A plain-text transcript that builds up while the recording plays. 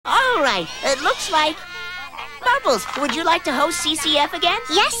right. It looks like... Bubbles, would you like to host CCF again?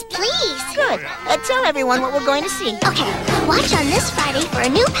 Yes, please. Good. Tell everyone what we're going to see. Okay, watch on this Friday for a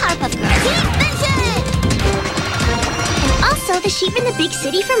new Powerpuff Girls. And also the Sheep in the Big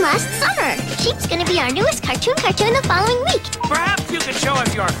City from last summer. Sheep's gonna be our newest cartoon the following week. Perhaps you can show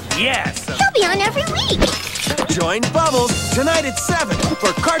us your yes. He'll be on every week. Join Bubbles tonight at 7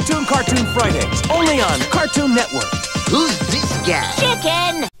 for Cartoon Fridays, only on Cartoon Network. Who's this guy?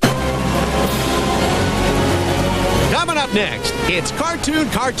 Chicken! Coming up next, it's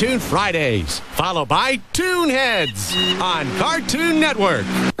Cartoon Fridays, followed by Toonheads on Cartoon Network.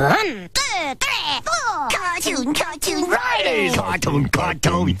 1, 2, 3, 4. Cartoon Fridays. Cartoon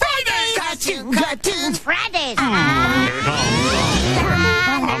Fridays. Cartoons Fridays.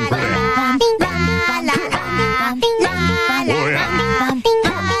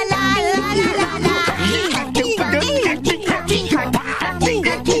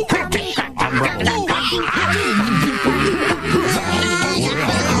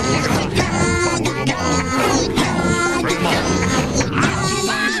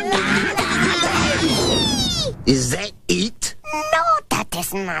 Is that it? No, that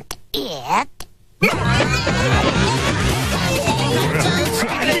is not it.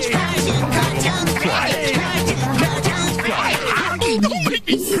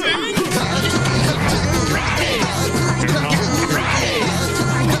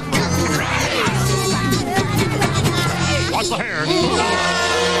 Watch the hair.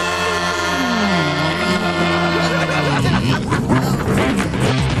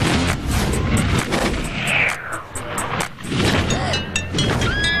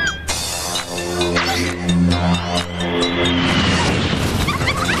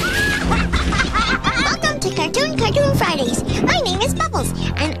 Welcome to Cartoon Fridays. My name is Bubbles,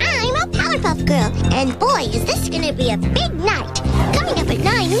 and I'm a Powerpuff Girl. And boy, is this gonna be a big night. Coming up at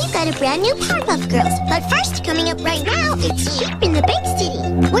 9, we've got a brand new Powerpuff Girls. But first, coming up right now, it's Sheep in the Big City.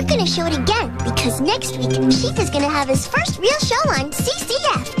 We're gonna show it again, because next week, Sheep is gonna have his first real show on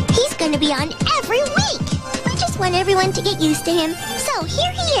CCF. He's gonna be on every week. We just want everyone to get used to him. So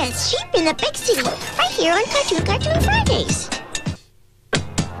here he is, Sheep in the Big City, right here on Cartoon Fridays.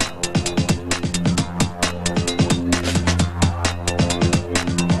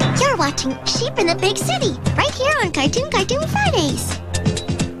 You're watching Sheep in the Big City, right here on Cartoon Fridays.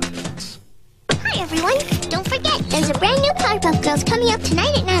 Hi everyone! Don't forget, there's a brand new Powerpuff Girls coming up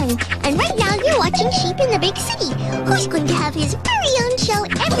tonight at 9. And right now you're watching Sheep in the Big City, who's going to have his very own show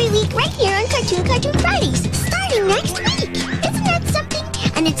every week right here on Cartoon Fridays, starting next week. Isn't that something?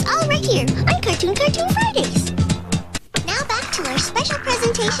 And it's all right here on Cartoon Fridays. Now back to our special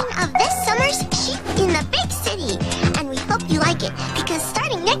presentation of this summer's Sheep in the Big City. And we hope you like it, because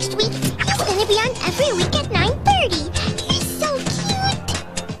starting next week, he's going to be on every week at 9:30. He's so cute.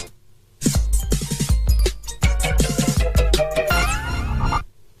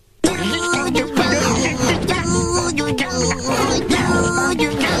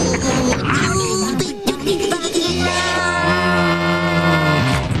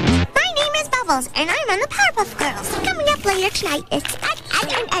 My name is Bubbles, and I'm on the Powerpuff Girls. Coming up later tonight, it's Ed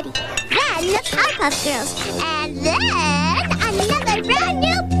and Eddie. Then the Powerpuff Girls. And then another brand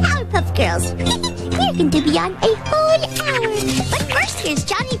new Powerpuff Girls. We're going to be on a whole hour. But first, here's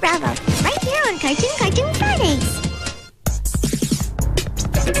Johnny Bravo, right here on Cartoon Fridays.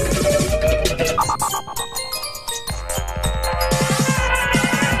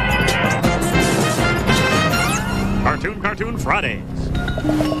 Cartoon Fridays.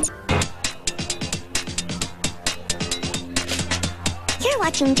 You're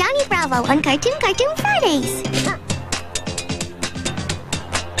watching Johnny Bravo on Cartoon Fridays.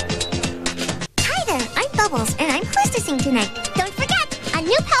 Hi there, I'm Bubbles, and I'm hostessing tonight. Don't forget, a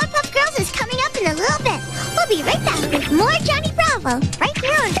new Powerpuff Girls is coming up in a little bit. We'll be right back with more Johnny Bravo, right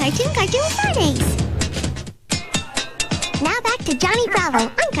here on Cartoon Fridays. Now back to Johnny Bravo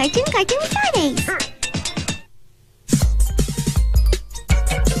on Cartoon Fridays.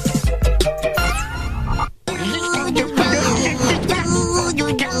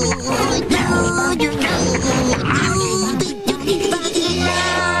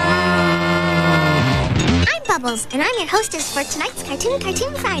 Bubbles, and I'm your hostess for tonight's Cartoon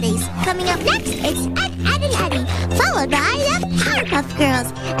Fridays. Coming up next, it's Ed and Eddie, followed by the Powerpuff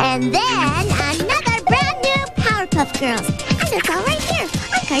Girls, and then another brand new Powerpuff Girls. And it's all right here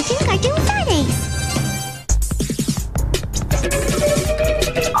on Cartoon Fridays.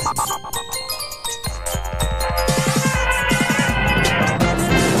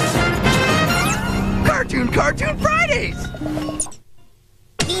 Cartoon Fridays!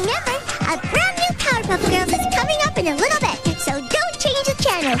 Remember, a brand new Powerpuff Girls is coming up in a little bit, so don't change the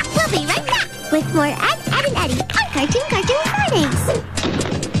channel. We'll be with more Ed, Ed and Eddie on Cartoon Fridays.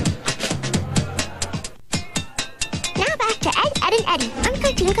 Now back to Ed, Ed and Eddie on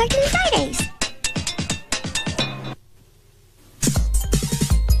Cartoon Fridays.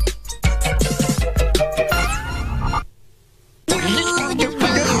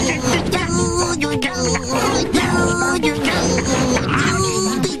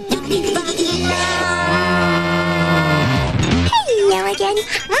 Hello again.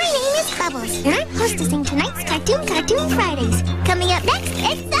 My name is Bubbles, and I'm hostessing tonight's Cartoon Fridays. Coming up next,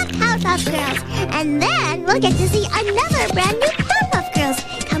 it's the Powerpuff Girls. And then we'll get to see another brand new Powerpuff Girls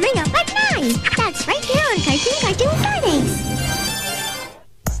coming up at 9. That's right here on Cartoon Fridays.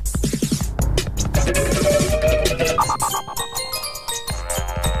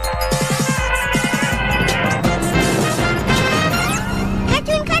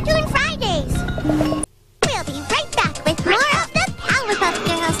 Cartoon Fridays. We'll be right back with more of the Powerpuff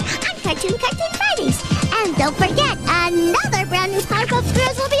Girls on Cartoon Fridays. And don't forget, another brand new Powerpuff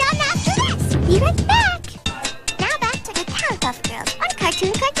Girls will be on after this. Be right back. Now back to the Powerpuff Girls on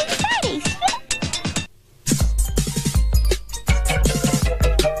Cartoon Fridays.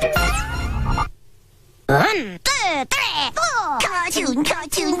 One, two, three, four.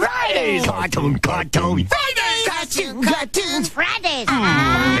 Cartoon Fridays. Cartoon Fridays. Cartoons Fridays.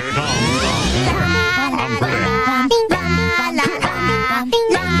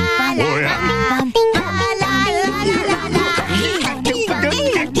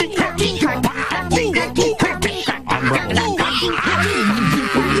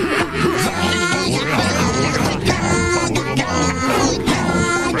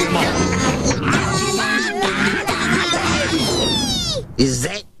 Is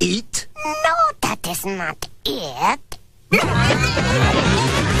that it? No, that is not it.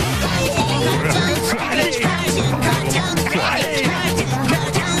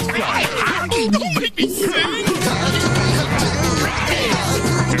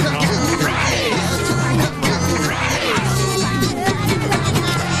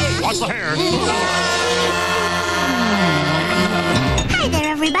 What's the hair? Hi there,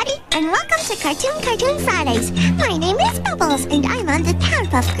 everybody, and welcome to Cartoon Fridays. My name is Bubbles, and I'm on the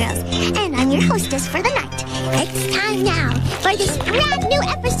Powerpuff Girls, and I'm your hostess for the night. It's time now for this brand new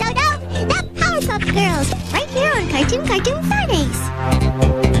episode of the Powerpuff Girls, right here on Cartoon Fridays.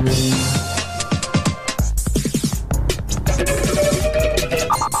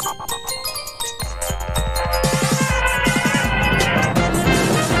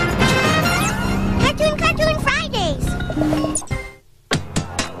 Cartoon Fridays.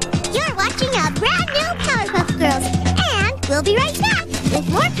 You're watching a brand new Powerpuff Girls, and we'll be right back with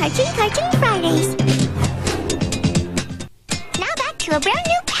more Cartoon Fridays. Now back to a brand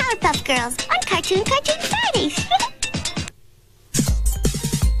new Powerpuff Girls on Cartoon Fridays.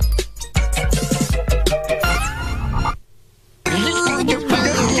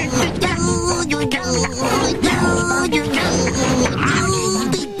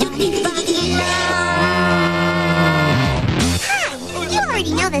 You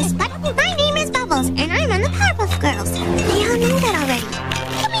already know this, but my name is Bubbles, and I'm on the Powerpuff Girls. They all know that already.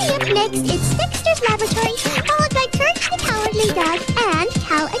 Coming up next, it's Dexter's Laboratory, followed by Courage the Cowardly Dog and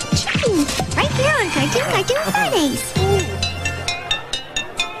Cow and Chicken, right here on Cartoon Fridays.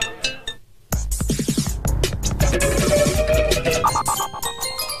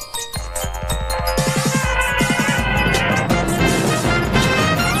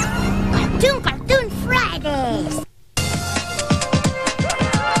 Cartoon Fridays.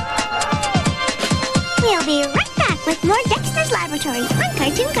 We'll be right back with more Dexter's Laboratory on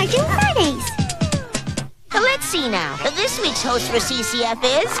Cartoon Fridays. Let's see now. This week's host for CCF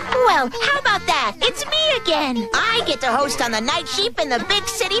is... Well, how about that? It's me again. I get to host on the Night Sheep in the Big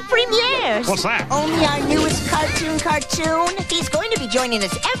City premieres. What's that? Only our newest cartoon. He's going to be joining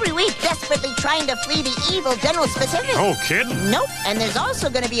us every week, desperately trying to flee the evil General Specific. Oh, kidding? Nope. And there's also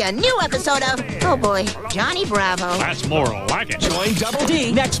going to be a new episode of... Oh, boy. Johnny Bravo. That's more like it. Join Double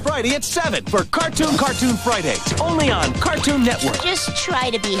D next Friday at 7 for Cartoon Fridays, only on Cartoon Network. Just try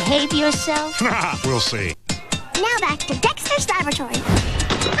to behave yourself. We'll see. Now back to Dexter's Laboratory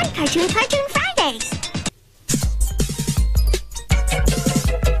on Cartoon Fridays.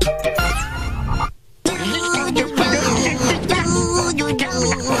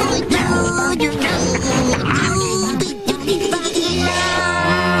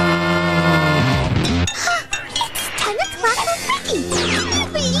 It's 10 o'clock already.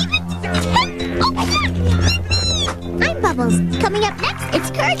 I'm Bubbles. Coming up next, it's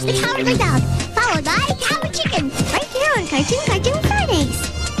Courage the Cowardly Dog, followed by Cow and Chicken, right here on Cartoon Fridays.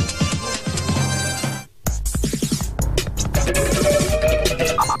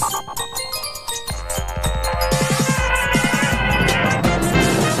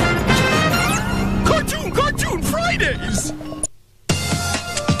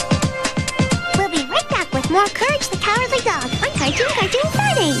 Cartoon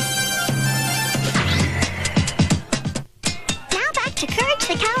Fridays. Now back to Courage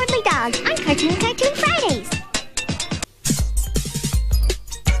the Cowardly Dog on Cartoon Fridays.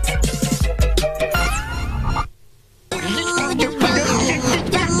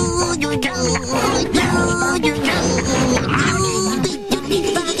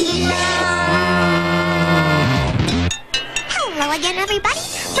 Hello again, everybody.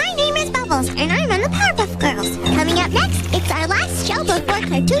 My name is Bubbles, and I'm on the Powerpuff Girls. Coming up next, it's our last show before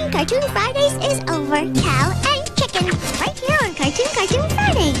Cartoon Fridays is over. Cow and Chicken, right here on Cartoon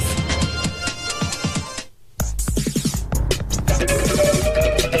Fridays.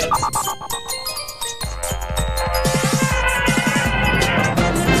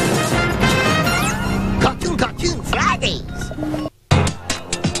 Cartoon Fridays.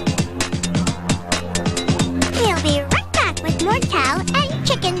 We'll be right back with more Cow and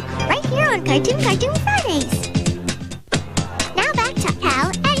Chicken, right here on Cartoon Fridays. Now back to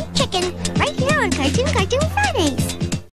Cow and Chicken, right here on Cartoon Fridays.